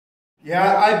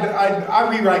Yeah, I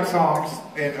rewrite songs,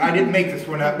 and I didn't make this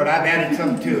one up, but I've added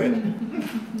something to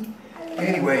it.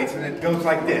 Anyways, and it goes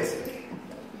like this.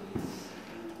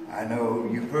 I know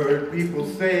you've heard people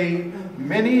say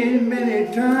many and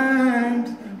many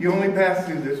times, you only pass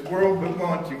through this world, but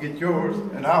once you get yours,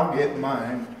 and I'll get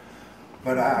mine.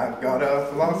 But I've got a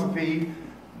philosophy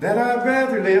that I'd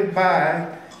rather live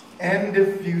by, and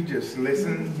if you just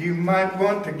listen, you might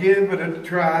want to give it a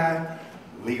try.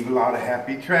 Leave a lot of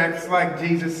happy tracks like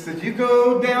Jesus as you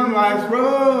go down life's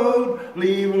road.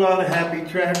 Leave a lot of happy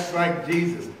tracks like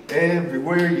Jesus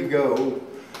everywhere you go.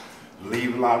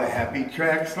 Leave a lot of happy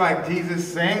tracks like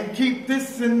Jesus, and keep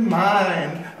this in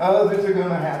mind. Others are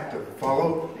gonna have to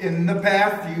follow in the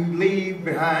path you leave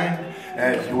behind.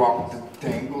 As you walk the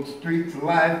tangled streets of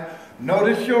life,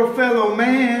 notice your fellow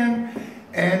man,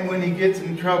 and when he gets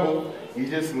in trouble, you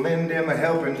just lend him a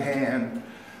helping hand.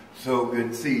 Sow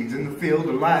good seeds in the field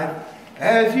of life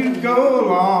as you go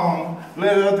along.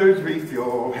 Let others reap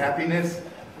your happiness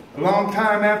a long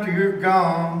time after you're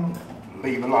gone.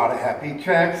 Leave a lot of happy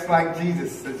tracks like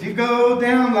Jesus as you go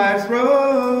down life's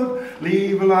road.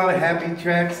 Leave a lot of happy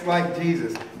tracks like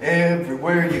Jesus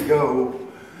everywhere you go.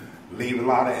 Leave a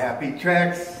lot of happy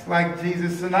tracks like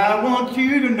Jesus, and I want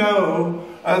you to know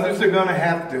others are going to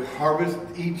have to harvest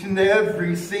each and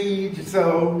every seed you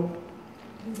sow.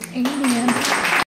 Amen.